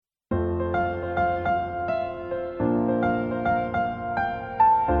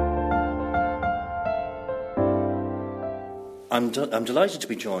I'm delighted to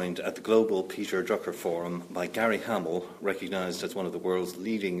be joined at the Global Peter Drucker Forum by Gary Hamel, recognised as one of the world's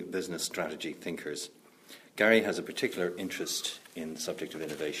leading business strategy thinkers. Gary has a particular interest in the subject of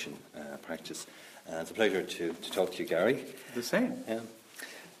innovation practice. It's a pleasure to talk to you, Gary. The same.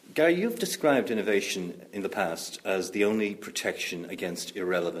 Gary, you've described innovation in the past as the only protection against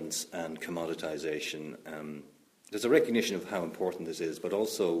irrelevance and commoditisation. There's a recognition of how important this is, but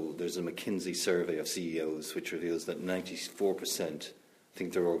also there's a McKinsey survey of CEOs which reveals that 94%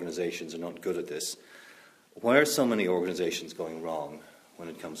 think their organisations are not good at this. Why are so many organisations going wrong when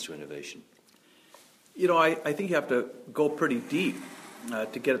it comes to innovation? You know, I think you have to go pretty deep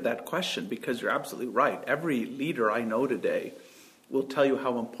to get at that question, because you're absolutely right. Every leader I know today will tell you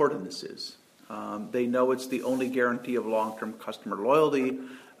how important this is. They know it's the only guarantee of long-term customer loyalty.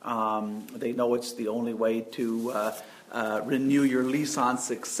 They know it's the only way to renew your lease on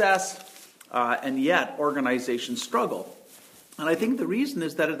success, and yet organizations struggle. And I think the reason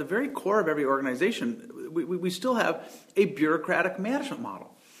is that at the very core of every organization, we still have a bureaucratic management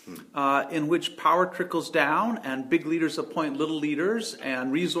model in which power trickles down and big leaders appoint little leaders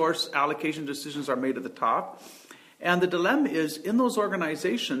and resource allocation decisions are made at the top. And the dilemma is, in those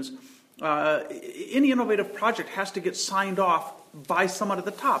organizations, any innovative project has to get signed off by someone at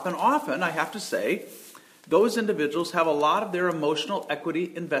the top. And often, I have to say, those individuals have a lot of their emotional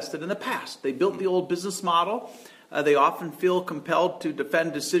equity invested in the past. They built the old business model. They often feel compelled to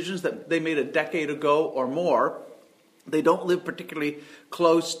defend decisions that they made a decade ago or more. They don't live particularly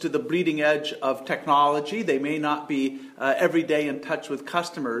close to the bleeding edge of technology. They may not be every day in touch with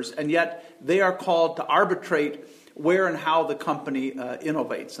customers, and yet they are called to arbitrate where and how the company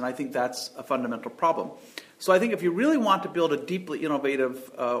innovates. And I think that's a fundamental problem. So I think if you really want to build a deeply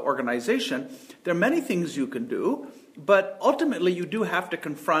innovative organization, there are many things you can do, but ultimately you do have to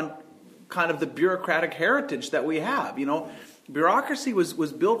confront kind of the bureaucratic heritage that we have. You know, bureaucracy was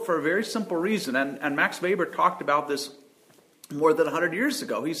built for a very simple reason, and Max Weber talked about this more than 100 years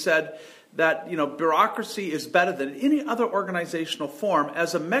ago. He said that, you know, bureaucracy is better than any other organizational form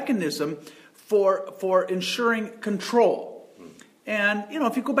as a mechanism for ensuring control. And, you know,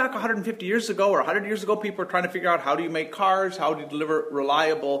 if you go back 150 years ago or 100 years ago, people were trying to figure out how do you make cars, how do you deliver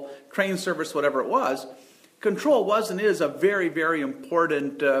reliable train service, whatever it was. Control was and is a very, very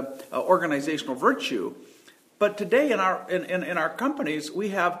important organizational virtue. But today in our companies, we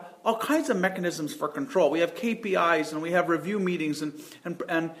have all kinds of mechanisms for control. We have KPIs and we have review meetings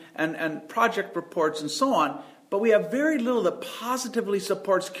and project reports and so on. But we have very little that positively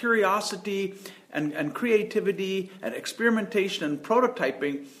supports curiosity and creativity and experimentation and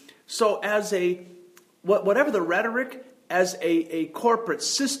prototyping. So as whatever the rhetoric, as a corporate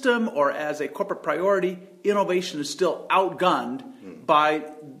system or as a corporate priority, innovation is still outgunned by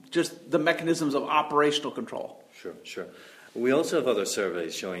just the mechanisms of operational control. Sure. We also have other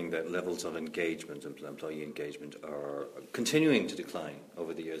surveys showing that levels of engagement, employee engagement, are continuing to decline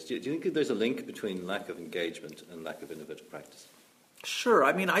over the years. Do you think there's a link between lack of engagement and lack of innovative practice? Sure.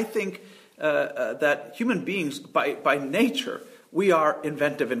 I mean, I think that human beings, by nature, we are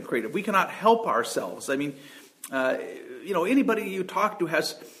inventive and creative. We cannot help ourselves. I mean, you know, anybody you talk to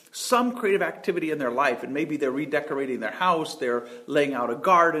has some creative activity in their life, and maybe they're redecorating their house, they're laying out a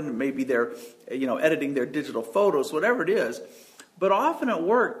garden, maybe they're, you know, editing their digital photos, whatever it is. But often at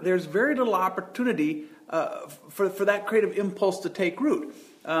work, there's very little opportunity for that creative impulse to take root.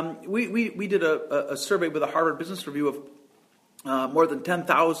 We did a survey with the Harvard Business Review of more than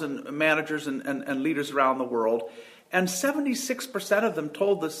 10,000 managers and leaders around the world. And 76% of them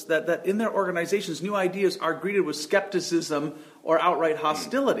told us that in their organizations, new ideas are greeted with skepticism or outright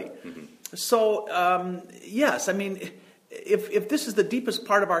hostility. Mm-hmm. So, yes, I mean, if this is the deepest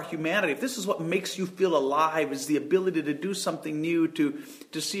part of our humanity, if this is what makes you feel alive, is the ability to do something new, to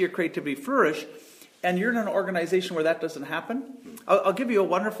see your creativity flourish, and you're in an organization where that doesn't happen, I'll give you a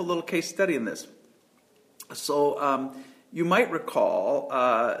wonderful little case study in this. So, you might recall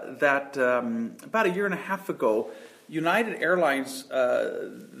that about a year and a half ago, United Airlines,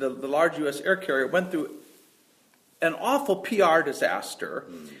 the large U.S. air carrier, went through an awful PR disaster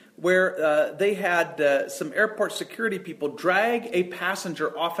where they had some airport security people drag a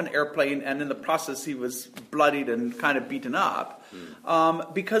passenger off an airplane, and in the process he was bloodied and kind of beaten up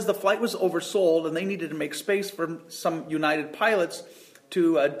because the flight was oversold and they needed to make space for some United pilots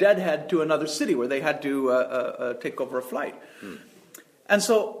to deadhead to another city where they had to take over a flight. And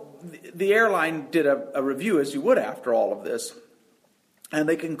so the airline did a review, as you would after all of this, and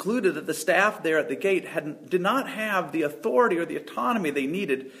they concluded that the staff there at the gate did not have the authority or the autonomy they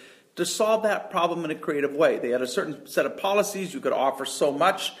needed to solve that problem in a creative way. They had a certain set of policies. You could offer so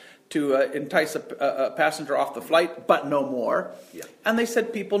much to entice a passenger off the flight, but no more. Yeah. And they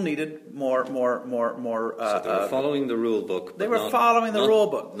said people needed more. So they were following the rule book. They were following the rule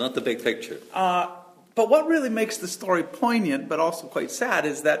book. Not the big picture. But what really makes the story poignant, but also quite sad,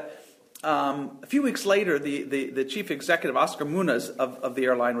 is that a few weeks later, the chief executive, Oscar Munoz, of the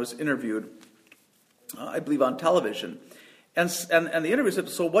airline was interviewed, I believe, on television. And the interviewer said,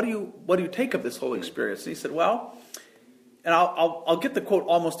 so what do you take of this whole experience? And he said, well, and I'll get the quote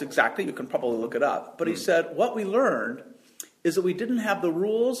almost exactly, you can probably look it up, but he said, what we learned is that we didn't have the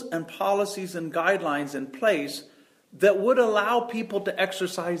rules and policies and guidelines in place that would allow people to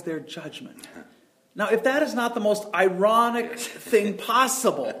exercise their judgment. Now, if that is not the most ironic thing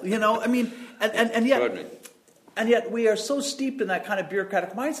possible, I mean, and yet we are so steeped in that kind of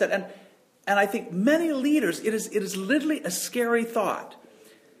bureaucratic mindset, and I think many leaders, it is literally a scary thought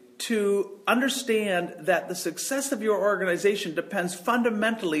to understand that the success of your organization depends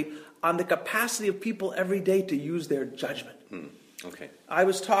fundamentally on the capacity of people every day to use their judgment. Okay. I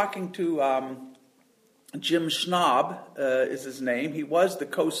was talking to Jim Schnaub, is his name. He was the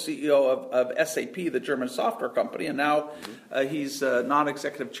co-CEO of SAP, the German software company, and now he's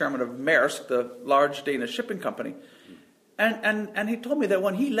non-executive chairman of Maersk, the large Danish shipping company. And he told me that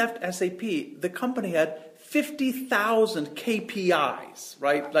when he left SAP, the company had 50,000 KPIs,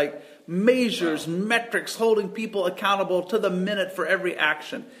 right? Like measures, metrics, holding people accountable to the minute for every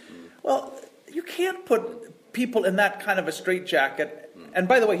action. Well, you can't put people in that kind of a straitjacket. And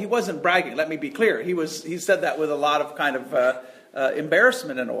by the way, he wasn't bragging, let me be clear. He said that with a lot of kind of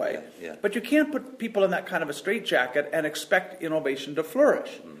embarrassment in a way. Yeah. But you can't put people in that kind of a straitjacket and expect innovation to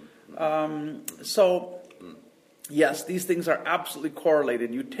flourish. Yes, these things are absolutely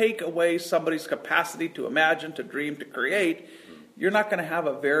correlated. You take away somebody's capacity to imagine, to dream, to create, you're not going to have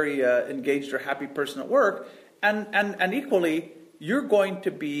a very engaged or happy person at work. And equally, you're going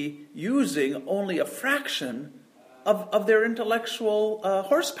to be using only a fraction of their intellectual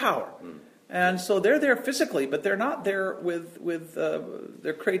horsepower. And so they're there physically, but they're not there with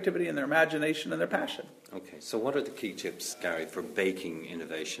their creativity and their imagination and their passion. Okay, so what are the key tips, Gary, for baking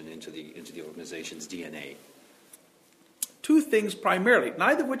innovation into the organization's DNA? Two things primarily,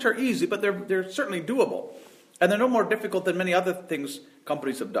 neither of which are easy, but they're certainly doable. And they're no more difficult than many other things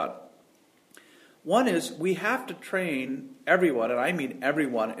companies have done. One is we have to train everyone, and I mean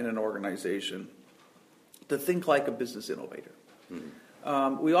everyone in an organization, to think like a business innovator.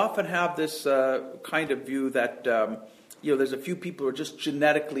 We often have this kind of view that there's a few people who are just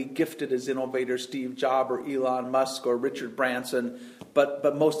genetically gifted as innovators, Steve Jobs or Elon Musk or Richard Branson,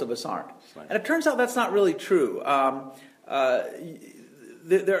 but most of us aren't. Right. And it turns out that's not really true.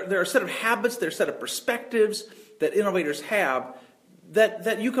 There are a set of habits, there are a set of perspectives that innovators have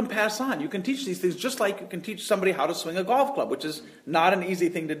that you can pass on. You can teach these things just like you can teach somebody how to swing a golf club, which is not an easy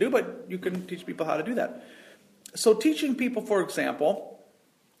thing to do, but you can teach people how to do that. So teaching people, for example,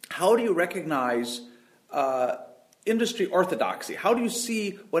 how do you recognize industry orthodoxy? How do you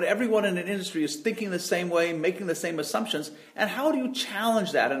see when everyone in an industry is thinking the same way, making the same assumptions, and how do you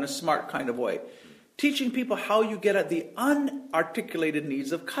challenge that in a smart kind of way? Teaching people how you get at the unarticulated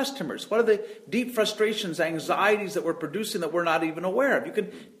needs of customers. What are the deep frustrations, anxieties that we're producing that we're not even aware of? You can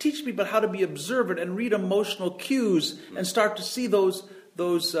teach people how to be observant and read emotional cues and start to see those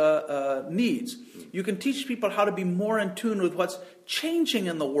needs. You can teach people how to be more in tune with what's changing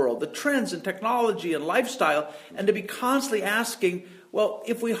in the world, the trends in technology and lifestyle, and to be constantly asking, well,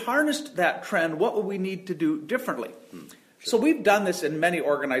 if we harnessed that trend, what would we need to do differently? So we've done this in many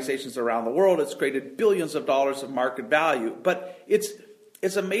organizations around the world. It's created billions of dollars of market value. But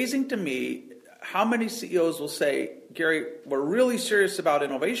it's amazing to me how many CEOs will say, Gary, we're really serious about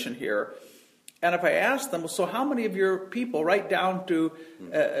innovation here. And if I ask them, so how many of your people, right down to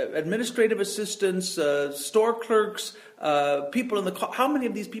administrative assistants, store clerks, people in the how many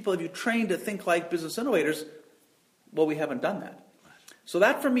of these people have you trained to think like business innovators? Well, we haven't done that. So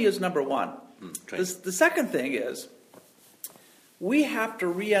that for me is number one. The second thing is, we have to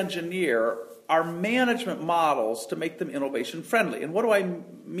re-engineer our management models to make them innovation friendly. And what do I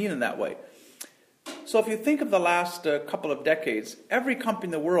mean in that way? So if you think of the last couple of decades, every company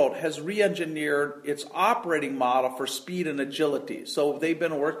in the world has re-engineered its operating model for speed and agility. So they've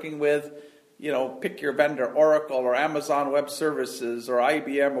been working with, pick your vendor, Oracle or Amazon Web Services or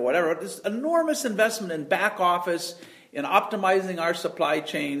IBM or whatever. This enormous investment in back office, in optimizing our supply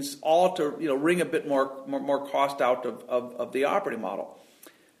chains, all to wring a bit more cost out of the operating model.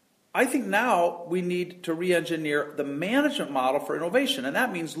 I think now we need to re-engineer the management model for innovation, and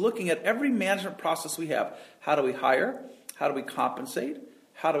that means looking at every management process we have. How do we hire? How do we compensate?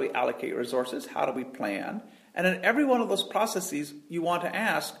 How do we allocate resources? How do we plan? And in every one of those processes, you want to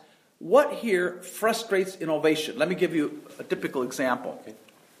ask, What here frustrates innovation? Let me give you a typical example. Okay.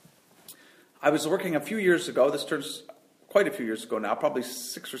 I was working a few years ago, this turns quite a few years ago now, probably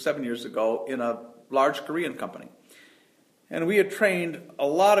 6 or 7 years ago, in a large Korean company. And we had trained a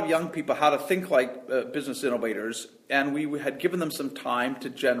lot of young people how to think like business innovators, and we had given them some time to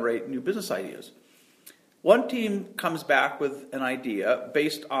generate new business ideas. One team comes back with an idea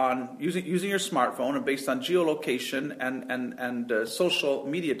based on using your smartphone and based on geolocation and social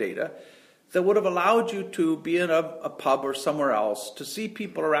media data that would have allowed you to be in a pub or somewhere else to see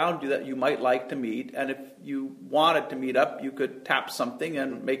people around you that you might like to meet, and if you wanted to meet up, you could tap something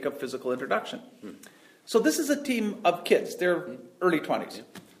and make a physical introduction. So this is a team of kids. They're early 20s.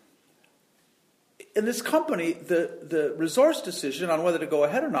 In this company, the resource decision on whether to go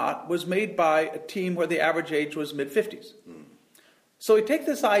ahead or not was made by a team where the average age was mid-50s. So we take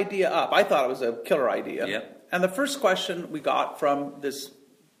this idea up. I thought it was a killer idea. Yep. And the first question we got from this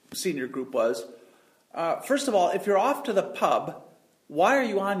senior group was, first of all, if you're off to the pub, why are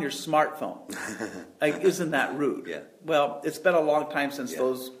you on your smartphone? Like, isn't that rude? Yeah. Well, it's been a long time since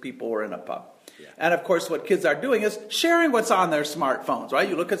those people were in a pub. Yeah. And of course, what kids are doing is sharing what's on their smartphones, right?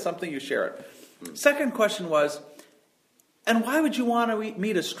 You look at something, you share it. Second question was, and why would you want to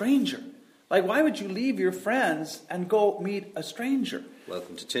meet a stranger? Like, why would you leave your friends and go meet a stranger?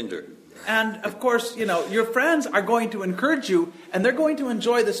 Welcome to Tinder. And of course, your friends are going to encourage you, and they're going to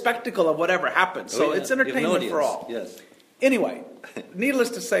enjoy the spectacle of whatever happens. So it's entertainment for all. Yes. Anyway, needless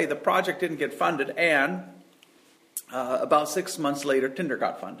to say, the project didn't get funded, and about 6 months later, Tinder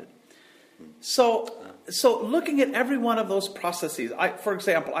got funded. So looking at every one of those processes, for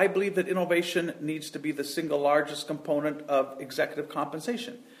example, I believe that innovation needs to be the single largest component of executive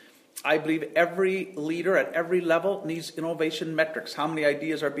compensation. I believe every leader at every level needs innovation metrics. How many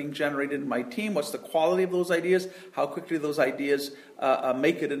ideas are being generated in my team? What's the quality of those ideas? How quickly those ideas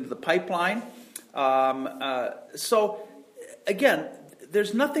make it into the pipeline? So, again,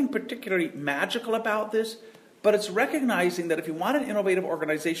 there's nothing particularly magical about this, but it's recognizing that if you want an innovative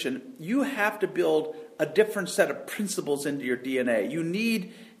organization, you have to build a different set of principles into your DNA. You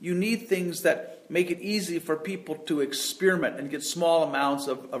need things that make it easy for people to experiment and get small amounts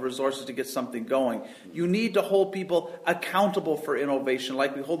of resources to get something going. You need to hold people accountable for innovation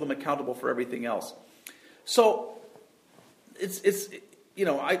like we hold them accountable for everything else. So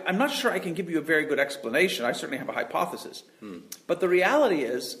I'm not sure I can give you a very good explanation. I certainly have a hypothesis. But the reality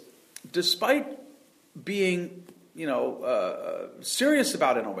is, despite being serious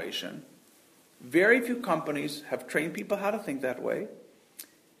about innovation, very few companies have trained people how to think that way.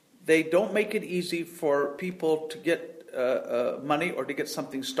 They don't make it easy for people to get money or to get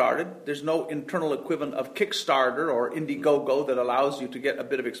something started. There's no internal equivalent of Kickstarter or Indiegogo that allows you to get a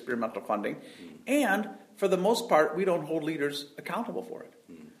bit of experimental funding. And for the most part, we don't hold leaders accountable for it.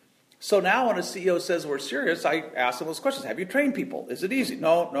 So now when a CEO says we're serious, I ask them those questions. Have you trained people? Is it easy?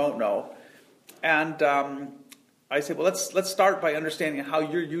 No. And I say, well, let's start by understanding how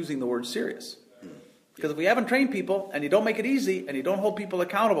you're using the word serious. Because if we haven't trained people, and you don't make it easy, and you don't hold people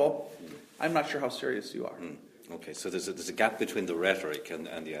accountable, I'm not sure how serious you are. Okay, so there's a gap between the rhetoric and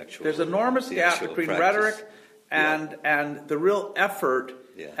the actual. There's an enormous gap between rhetoric and the real effort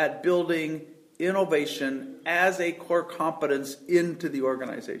at building innovation as a core competence into the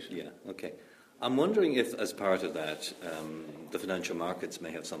organization. Yeah, okay. I'm wondering if, as part of that, the financial markets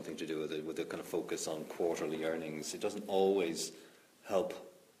may have something to do with it, with a kind of focus on quarterly earnings. It doesn't always help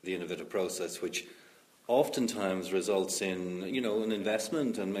the innovative process, which oftentimes results in, an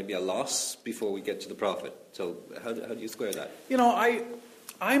investment and maybe a loss before we get to the profit. So how do you square that?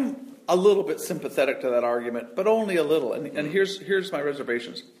 I'm a little bit sympathetic to that argument, but only a little. And here's my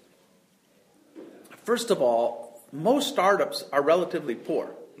reservations. First of all, most startups are relatively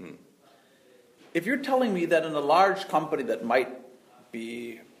poor. If you're telling me that in a large company that might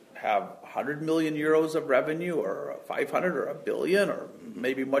have 100 million euros of revenue, or 500 or a billion, or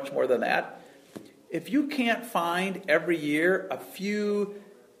maybe much more than that, if you can't find every year a few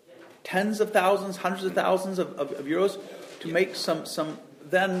tens of thousands, hundreds of thousands of euros to make some,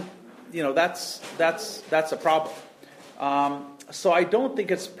 then that's a problem. So I don't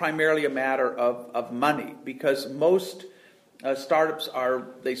think it's primarily a matter of money, because most startups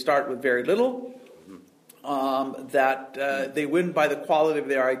start with very little. They win by the quality of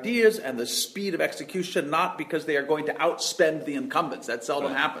their ideas and the speed of execution, not because they are going to outspend the incumbents. That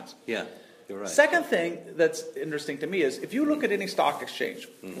seldom happens. Yeah, you're right. Second thing that's interesting to me is if you look at any stock exchange,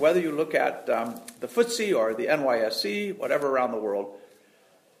 whether you look at the FTSE or the NYSE, whatever around the world,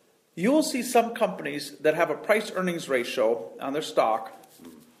 you will see some companies that have a price-earnings ratio on their stock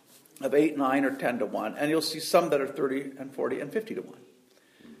of 8, 9, or 10 to 1, and you'll see some that are 30 and 40 and 50 to 1.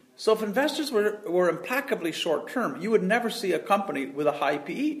 So if investors were implacably short-term, you would never see a company with a high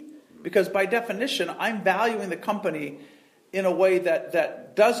PE. Because by definition, I'm valuing the company in a way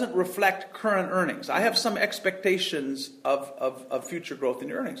that doesn't reflect current earnings. I have some expectations of future growth in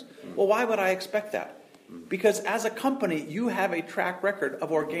your earnings. Well, why would I expect that? Because as a company, you have a track record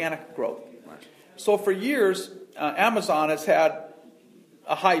of organic growth. So for years, Amazon has had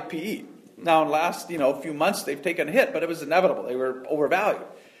a high PE. Now in the last few months, they've taken a hit, but it was inevitable. They were overvalued.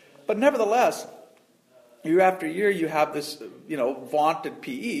 But nevertheless, year after year, you have this vaunted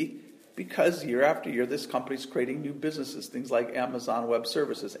PE, because year after year, this company's creating new businesses, things like Amazon Web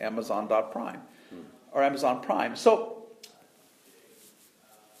Services, Amazon.Prime, or Amazon Prime. So,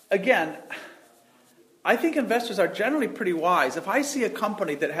 again, I think investors are generally pretty wise. If I see a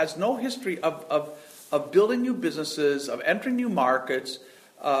company that has no history of building new businesses, of entering new markets,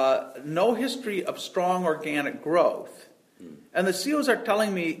 no history of strong organic growth, and the CEOs are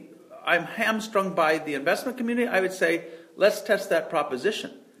telling me I'm hamstrung by the investment community, I would say, let's test that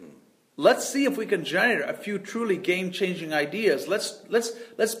proposition. Let's see if we can generate a few truly game-changing ideas.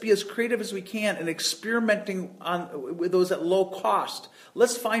 Let's be as creative as we can in experimenting with those at low cost.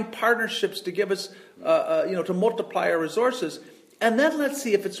 Let's find partnerships to give us, to multiply our resources. And then let's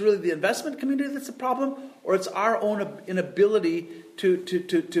see if it's really the investment community that's the problem, or it's our own inability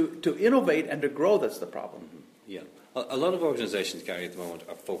to innovate and to grow that's the problem. Yeah. A lot of organizations, Gary, at the moment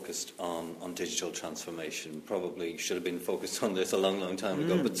are focused on digital transformation. Probably should have been focused on this a long time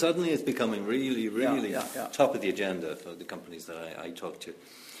ago, but suddenly it's becoming really top of the agenda for the companies that I talk to.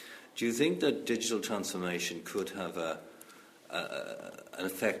 Do you think that digital transformation could have an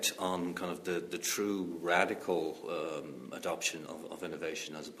effect on kind of the true radical adoption of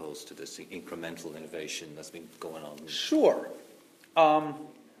innovation as opposed to this incremental innovation that's been going on? Sure.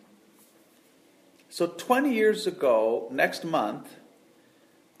 So 20 years ago, next month,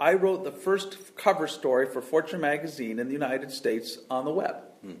 I wrote the first cover story for Fortune magazine in the United States on the web.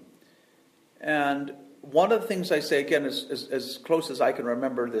 And one of the things I say, again, is as close as I can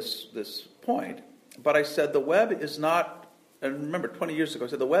remember this point, but I said the web is not, and remember 20 years ago, I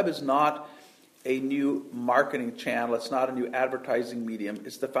said the web is not a new marketing channel, it's not a new advertising medium,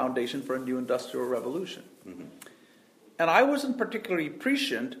 it's the foundation for a new industrial revolution. And I wasn't particularly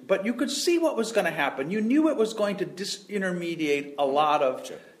prescient, but you could see what was going to happen. You knew it was going to disintermediate a lot of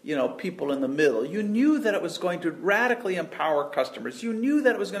people in the middle. You knew that it was going to radically empower customers. You knew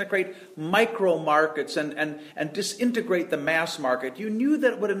that it was going to create micro markets and disintegrate the mass market. You knew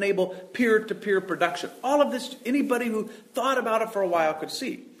that it would enable peer-to-peer production. All of this, anybody who thought about it for a while could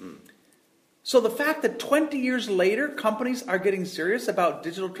see. So the fact that 20 years later, companies are getting serious about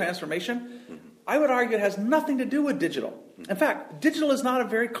digital transformation, I would argue it has nothing to do with digital. In fact, digital is not a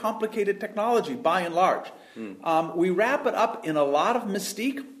very complicated technology, by and large. We wrap it up in a lot of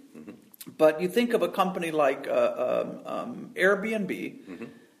mystique, but you think of a company like Airbnb.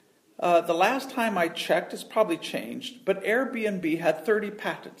 The last time I checked, it's probably changed, but Airbnb had 30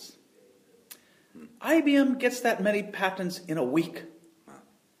 patents. IBM gets that many patents in a week.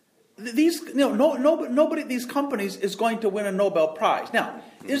 Nobody at these companies is going to win a Nobel Prize. Now,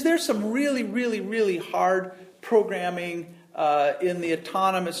 is there some really hard programming in the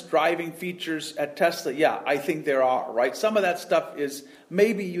autonomous driving features at Tesla? Yeah, I think there are, right? Some of that stuff is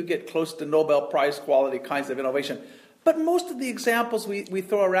maybe you get close to Nobel Prize quality kinds of innovation. But most of the examples we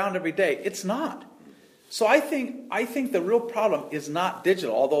throw around every day, it's not. So I think the real problem is not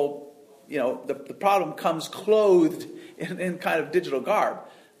digital, although the problem comes clothed in kind of digital garb.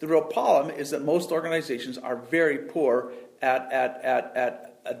 The real problem is that most organizations are very poor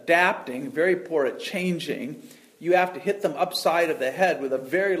at adapting, very poor at changing. You have to hit them upside of the head with a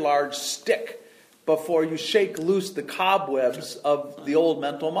very large stick before you shake loose the cobwebs of the old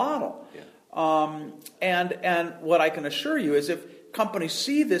mental model. And what I can assure you is if companies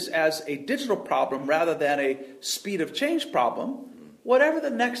see this as a digital problem rather than a speed of change problem, whatever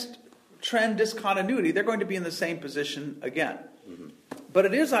the next trend discontinuity, they're going to be in the same position again. But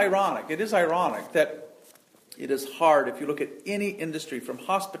it is ironic that it is hard, if you look at any industry, from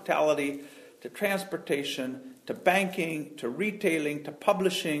hospitality to transportation to banking to retailing to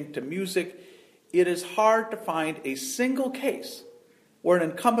publishing to music, it is hard to find a single case where an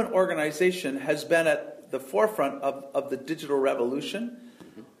incumbent organization has been at the forefront of the digital revolution.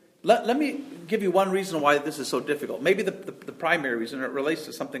 Let me give you one reason why this is so difficult. Maybe the primary reason, it relates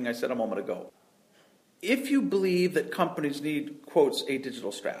to something I said a moment ago. If you believe that companies need, quotes, a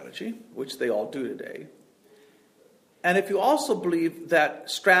digital strategy, which they all do today, and if you also believe that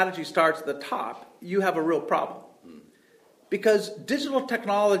strategy starts at the top, you have a real problem. Because digital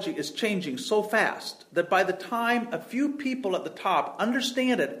technology is changing so fast that by the time a few people at the top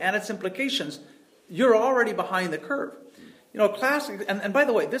understand it and its implications, you're already behind the curve. Classic, and by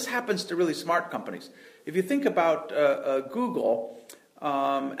the way, this happens to really smart companies. If you think about Google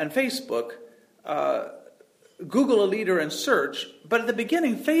and Facebook, Google a leader in search, but at the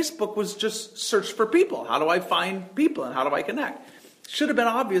beginning, Facebook was just search for people. How do I find people and how do I connect? Should have been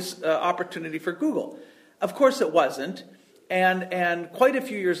an obvious opportunity for Google. Of course it wasn't. And quite a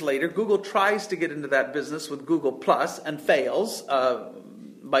few years later, Google tries to get into that business with Google Plus and fails.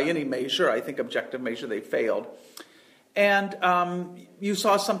 By any measure, I think objective measure, they failed. And you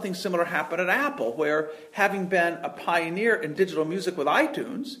saw something similar happen at Apple, where having been a pioneer in digital music with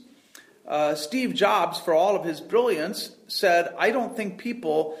iTunes, Steve Jobs, for all of his brilliance, said, I don't think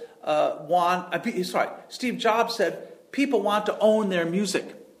people Steve Jobs said, people want to own their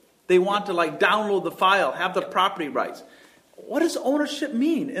music. They want to download the file, have the property rights. What does ownership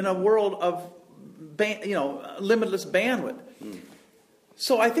mean in a world of limitless bandwidth?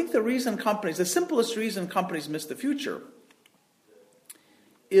 So I think the simplest reason companies miss the future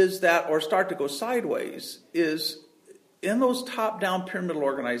is that, or start to go sideways, is in those top-down pyramidal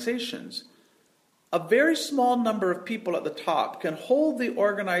organizations, a very small number of people at the top can hold the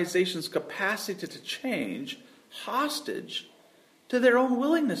organization's capacity to change hostage to their own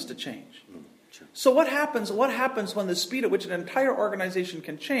willingness to change. Sure. So what happens when the speed at which an entire organization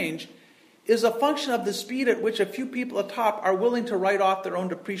can change is a function of the speed at which a few people at the top are willing to write off their own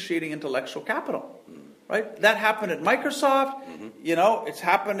depreciating intellectual capital. Right? That happened at Microsoft. It's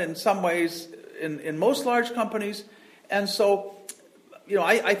happened in some ways in most large companies. And so,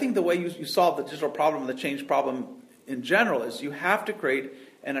 I think the way you solve the digital problem and the change problem in general is you have to create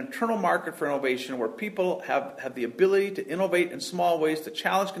an internal market for innovation where people have the ability to innovate in small ways, to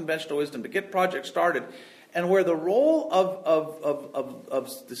challenge conventional wisdom, to get projects started, and where the role of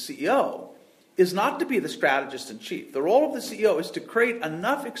the CEO is not to be the strategist in chief. The role of the CEO is to create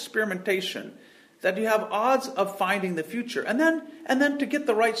enough experimentation that you have odds of finding the future, and then to get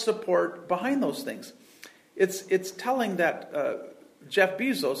the right support behind those things. It's telling that Jeff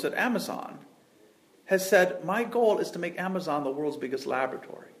Bezos at Amazon has said, my goal is to make Amazon the world's biggest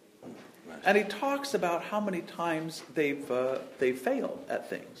laboratory. Right. And he talks about how many times they've failed at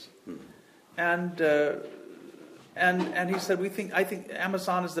things. And he said, I think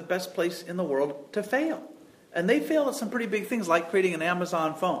Amazon is the best place in the world to fail. And they failed at some pretty big things like creating an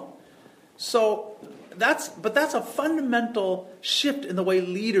Amazon phone. So that's a fundamental shift in the way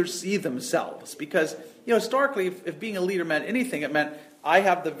leaders see themselves. Because, historically, if being a leader meant anything, it meant I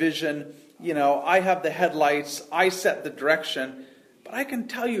have the vision, I have the headlights, I set the direction. But I can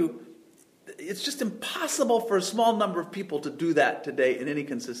tell you, it's just impossible for a small number of people to do that today in any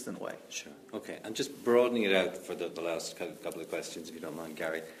consistent way. Sure. Okay. And just broadening it out for the last couple of questions, if you don't mind,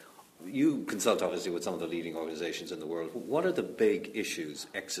 Gary. You consult, obviously, with some of the leading organizations in the world. What are the big issues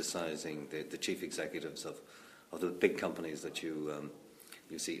exercising the chief executives of the big companies that you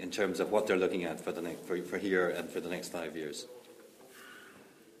see in terms of what they're looking at for here and for the next 5 years?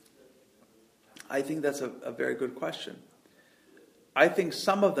 I think that's a very good question. I think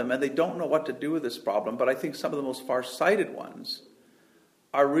some of them, and they don't know what to do with this problem, but I think some of the most far-sighted ones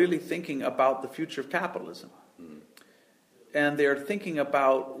are really thinking about the future of capitalism. And they're thinking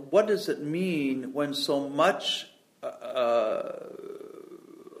about what does it mean when so much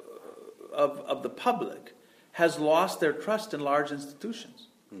of the public has lost their trust in large institutions.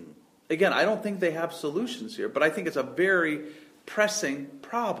 Again, I don't think they have solutions here, but I think it's a very pressing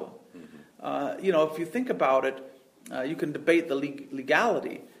problem. If you think about it, you can debate the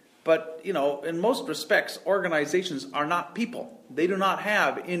legality, but in most respects, organizations are not people. They do not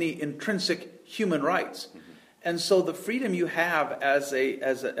have any intrinsic human rights. And so the freedom you have as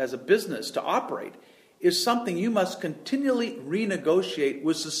a business to operate is something you must continually renegotiate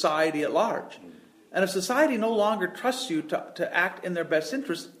with society at large. And if society no longer trusts you to act in their best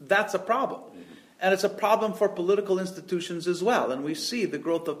interest, that's a problem. And it's a problem for political institutions as well. And we see the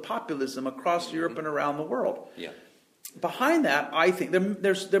growth of populism across Europe and around the world. Yeah. Behind that, I think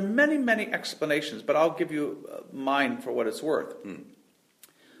there are many, many explanations, but I'll give you mine for what it's worth.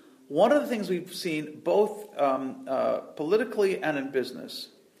 One of the things we've seen both politically and in business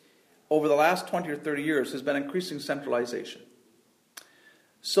over the last 20 or 30 years has been increasing centralization.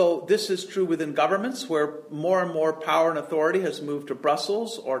 So this is true within governments where more and more power and authority has moved to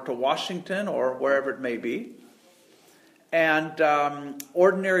Brussels or to Washington or wherever it may be. And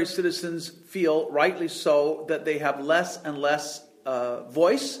ordinary citizens feel, rightly so, that they have less and less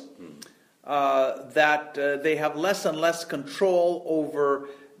voice, that they have less and less control over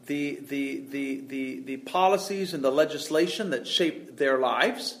the policies and the legislation that shape their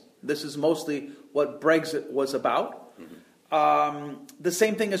lives. This is mostly what Brexit was about. The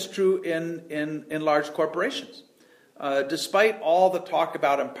same thing is true in large corporations. Despite all the talk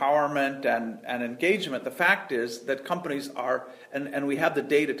about empowerment and engagement, the fact is that companies are, and we have the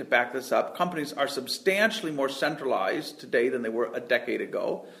data to back this up, companies are substantially more centralized today than they were a decade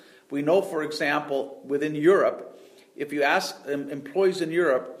ago. We know, for example, within Europe, if you ask employees in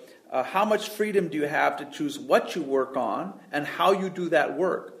Europe, how much freedom do you have to choose what you work on and how you do that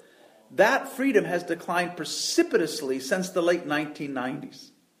work? That freedom has declined precipitously since the late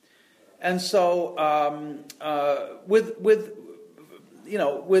 1990s. And so, with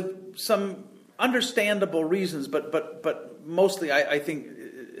some understandable reasons, but mostly I think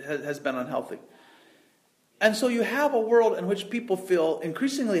has been unhealthy. And so you have a world in which people feel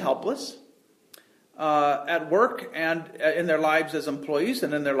increasingly helpless at work and in their lives as employees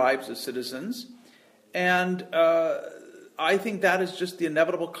and in their lives as citizens. And I think that is just the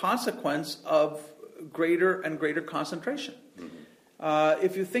inevitable consequence of greater and greater concentration.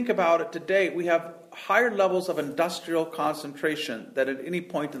 If you think about it today, we have higher levels of industrial concentration than at any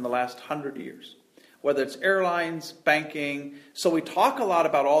point in the last 100 years, whether it's airlines, banking. So we talk a lot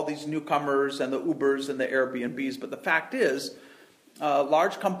about all these newcomers and the Ubers and the Airbnbs, but the fact is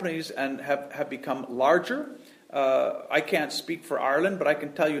large companies have become larger. I can't speak for Ireland, but I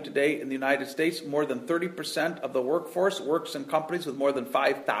can tell you today in the United States, more than 30% of the workforce works in companies with more than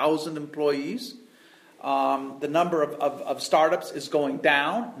 5,000 employees. The number of startups is going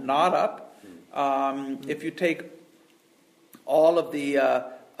down, not up. If you take all of the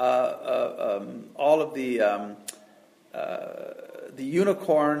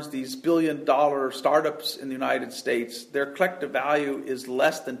unicorns, these billion-dollar startups in the United States, their collective value is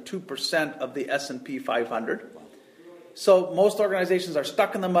less than 2% of the S&P 500. So most organizations are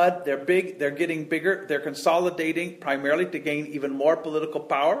stuck in the mud. They're big. They're getting bigger. They're consolidating primarily to gain even more political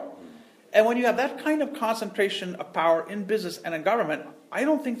power. And when you have that kind of concentration of power in business and in government, I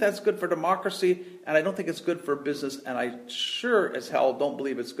don't think that's good for democracy, and I don't think it's good for business, and I sure as hell don't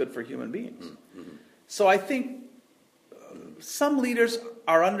believe it's good for human beings. So I think some leaders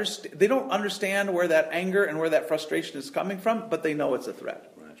they don't understand where that anger and where that frustration is coming from, but they know it's a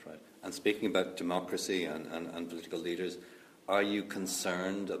threat. Right. And speaking about democracy and political leaders, are you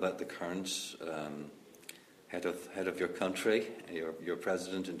concerned about the current head of your country, your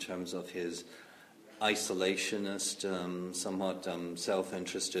president, in terms of his isolationist, somewhat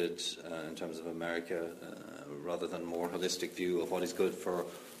self-interested in terms of America, rather than more holistic view of what is good for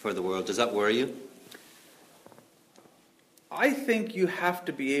the world? Does that worry you? I think you have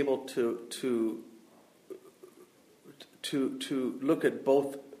to be able to look at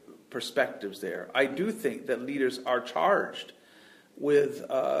both perspectives there. I do think that leaders are charged with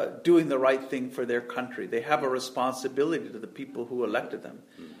doing the right thing for their country. They have a responsibility to the people who elected them.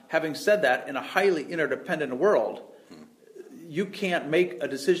 Having said that, in a highly interdependent world, you can't make a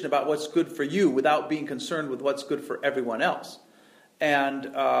decision about what's good for you without being concerned with what's good for everyone else. And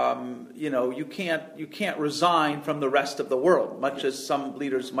you can't resign from the rest of the world, much as some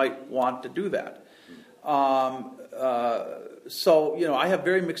leaders might want to do that. So I have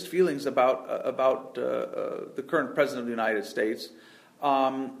very mixed feelings about the current president of the United States.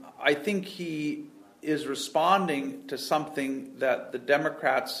 I think he is responding to something that the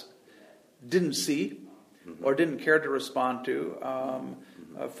Democrats didn't see or didn't care to respond to.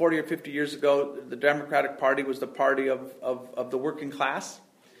 40 or 50 years ago, the Democratic Party was the party of the working class,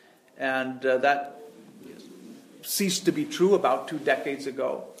 and that ceased to be true about 2 decades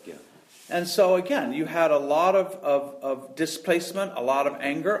ago. Yeah. And so again, you had a lot of displacement, a lot of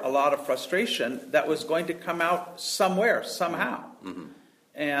anger, a lot of frustration that was going to come out somewhere, somehow.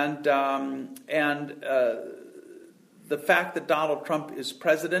 And the fact that Donald Trump is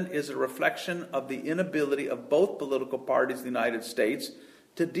president is a reflection of the inability of both political parties in the United States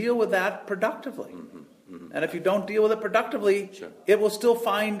to deal with that productively. And if you don't deal with it productively, it will still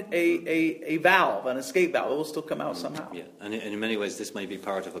find a valve, an escape valve. It will still come out somehow. Yeah, and in many ways, this may be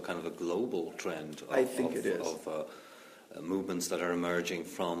part of a kind of a global trend. I think it is. Of movements that are emerging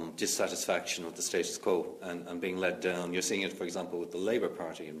from dissatisfaction with the status quo and being led down. You're seeing it, for example, with the Labour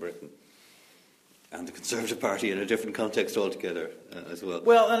Party in Britain and the Conservative Party in a different context altogether as well.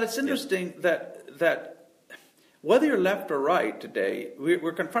 Well, and it's interesting that whether you're left or right today,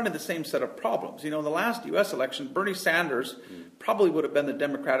 we're confronting the same set of problems. In the last U.S. election, Bernie Sanders probably would have been the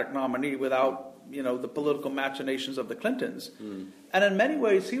Democratic nominee without the political machinations of the Clintons. And in many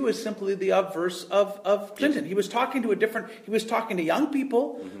ways, he was simply the obverse of Clinton. Yes. He was talking to young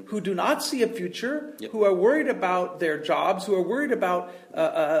people who do not see a future, who are worried about their jobs, who are worried about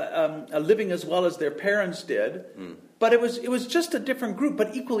living as well as their parents did. But it was just a different group,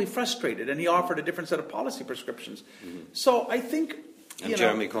 but equally frustrated. And he offered a different set of policy prescriptions. So I think. And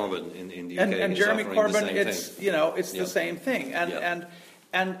Jeremy Corbyn in the UK and Jeremy Corbyn, it's the same thing.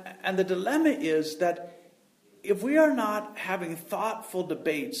 And the dilemma is that if we are not having thoughtful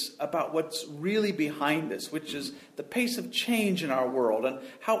debates about what's really behind this, which is the pace of change in our world and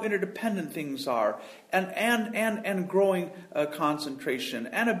how interdependent things are, and growing concentration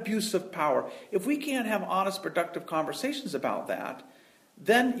and abuse of power, if we can't have honest, productive conversations about that,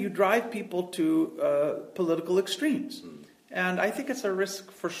 then you drive people to political extremes. And I think it's a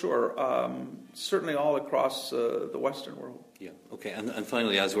risk for sure, certainly all across the Western world. Yeah, okay. And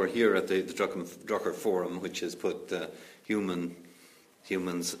finally, as we're here at the Drucker Forum, which has put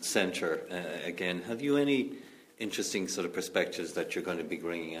humans centre again, have you any interesting sort of perspectives that you're going to be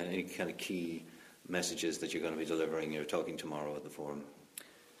bringing, any kind of key messages that you're going to be delivering? You're talking tomorrow at the forum.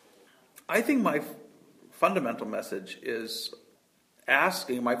 I think my fundamental message is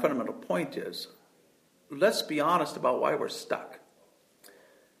my fundamental point is, let's be honest about why we're stuck.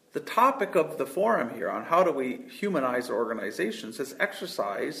 The topic of the forum here on how do we humanize our organizations has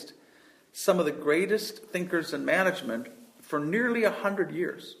exercised some of the greatest thinkers in management for nearly 100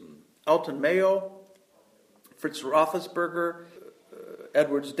 years. Elton Mayo, Fritz Roethlisberger,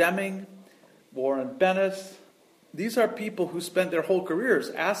 Edwards Deming, Warren Bennett. These are people who spent their whole careers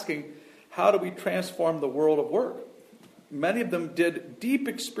asking, how do we transform the world of work? Many of them did deep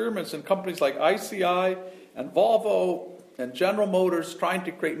experiments in companies like ICI and Volvo and General Motors trying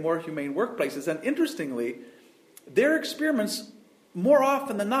to create more humane workplaces. And interestingly, their experiments, more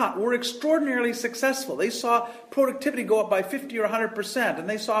often than not, were extraordinarily successful. They saw productivity go up by 50 or 100%, and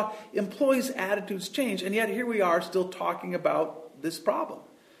they saw employees' attitudes change. And yet here we are still talking about this problem.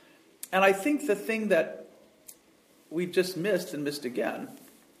 And I think the thing that we've just missed and missed again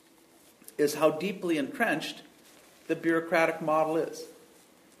is how deeply entrenched the bureaucratic model is,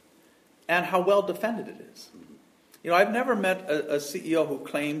 and how well defended it is. I've never met a CEO who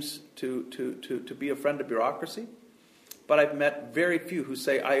claims to be a friend of bureaucracy, but I've met very few who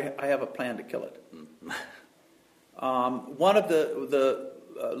say, I have a plan to kill it. One of the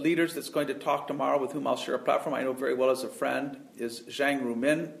leaders that's going to talk tomorrow, with whom I'll share a platform, I know very well as a friend, is Zhang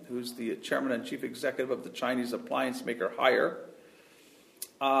Rumin, who's the chairman and chief executive of the Chinese appliance maker Haier.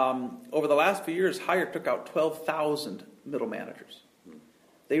 Over the last few years, Haier took out 12,000 middle managers.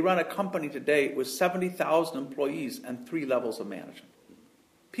 They run a company today with 70,000 employees and 3 levels of management.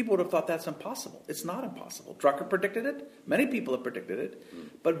 People would have thought that's impossible. It's not impossible. Drucker predicted it. Many people have predicted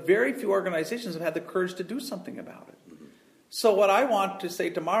it. But very few organizations have had the courage to do something about it. So what I want to say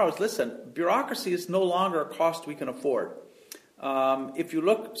tomorrow is, listen, bureaucracy is no longer a cost we can afford. If you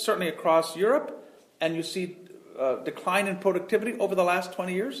look certainly across Europe and you see decline in productivity over the last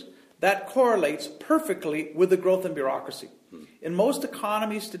 20 years, that correlates perfectly with the growth in bureaucracy. In most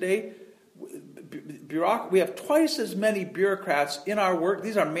economies today, we have twice as many bureaucrats in our work,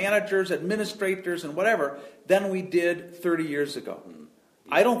 these are managers, administrators, and whatever, than we did 30 years ago.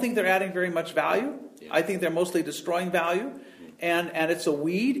 I don't think they're adding very much value. I think they're mostly destroying value. And it's a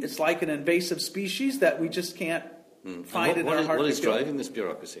weed. It's like an invasive species that we just can't find it in our heart. What is driving this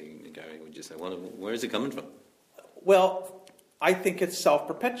bureaucracy, Gary, would you say? Where is it coming from? Well, I think it's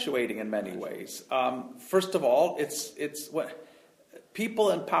self-perpetuating in many ways. First of all, it's what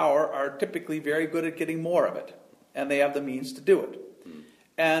people in power are typically very good at getting more of it, and they have the means to do it.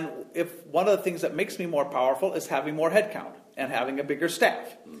 And if one of the things that makes me more powerful is having more headcount and having a bigger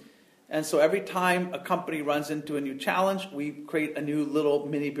staff. And so every time a company runs into a new challenge, we create a new little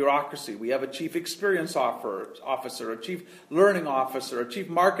mini bureaucracy. We have a chief experience officer, a chief learning officer, a chief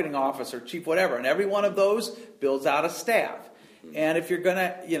marketing officer, chief whatever. And every one of those builds out a staff. And if you're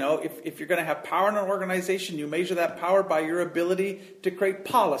gonna, if you're gonna have power in an organization, you measure that power by your ability to create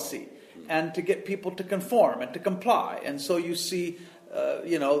policy and to get people to conform and to comply. And so you see,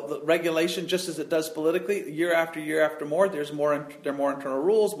 the regulation, just as it does politically, year after more. There are more internal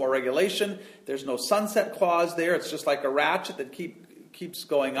rules, more regulation. There's no sunset clause there. It's just like a ratchet that keeps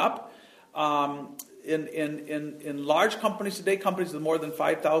going up. In large companies today, companies with more than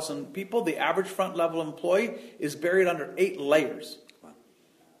 5,000 people, the average front-level employee is buried under 8 layers. Wow.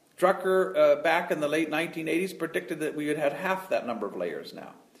 Drucker, back in the late 1980s, predicted that we would have half that number of layers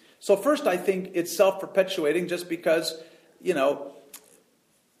now. So first, I think it's self-perpetuating just because,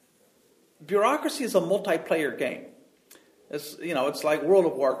 bureaucracy is a multiplayer game. It's like World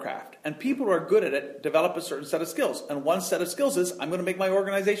of Warcraft. And people who are good at it develop a certain set of skills. And one set of skills is, I'm going to make my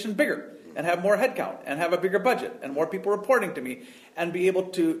organization bigger and have more headcount and have a bigger budget and more people reporting to me and be able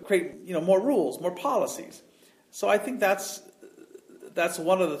to create, more rules, more policies. So I think that's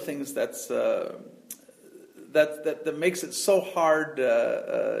one of the things that makes it so hard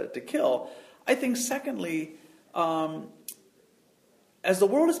to kill. I think, secondly, as the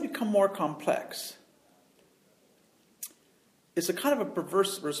world has become more complex, it's a kind of a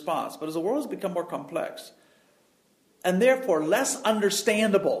perverse response, but as the world has become more complex, and therefore less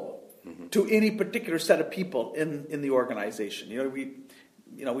understandable to any particular set of people in the organization.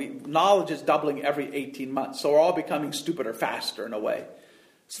 Knowledge is doubling every 18 months, so we're all becoming stupider faster in a way.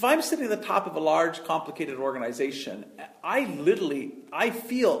 So if I'm sitting at the top of a large, complicated organization, I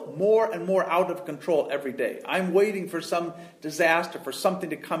feel more and more out of control every day. I'm waiting for some disaster, for something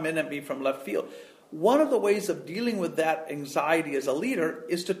to come in at me from left field. One of the ways of dealing with that anxiety as a leader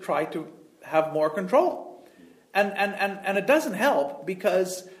is to try to have more control. And it doesn't help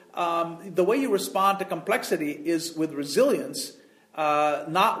because the way you respond to complexity is with resilience,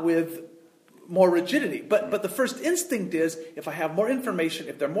 not with more rigidity. But the first instinct is, if I have more information,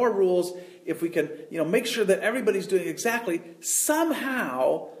 if there are more rules, if we can make sure that everybody's doing exactly,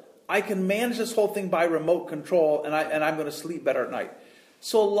 somehow I can manage this whole thing by remote control, and I'm going to sleep better at night.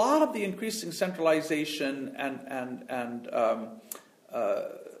 So a lot of the increasing centralization and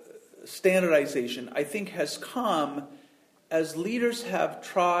standardization, I think, has come as leaders have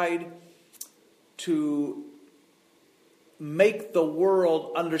tried to make the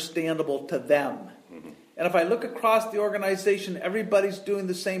world understandable to them. Mm-hmm. And if I look across the organization, everybody's doing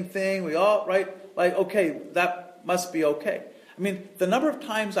the same thing. We all, okay, that must be okay. I mean, the number of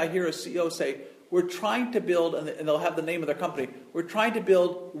times I hear a CEO say, we're trying to build, and they'll have the name of their company, we're trying to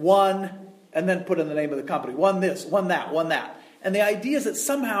build one, and then put in the name of the company. One this, one that, one that. And the idea is that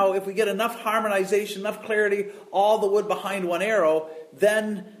somehow, if we get enough harmonization, enough clarity, all the wood behind one arrow,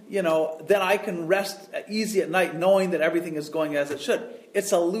 then I can rest easy at night knowing that everything is going as it should.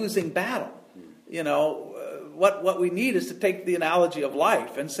 It's a losing battle. What we need is to take the analogy of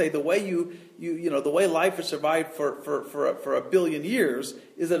life and say the way the way life has survived for a billion years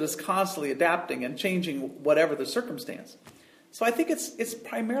is that it's constantly adapting and changing whatever the circumstance. So I think it's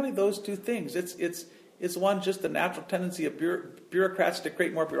primarily those two things. It's one, just the natural tendency of bureaucrats to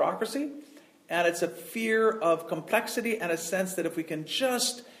create more bureaucracy, and it's a fear of complexity and a sense that if we can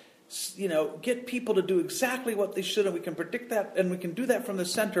just get people to do exactly what they should, and we can predict that, and we can do that from the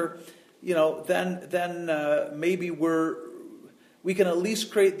center, then maybe we can at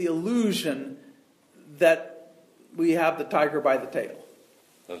least create the illusion that we have the tiger by the tail.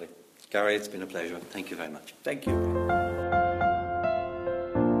 Lovely. Gary, it's been a pleasure. Thank you very much. Thank you.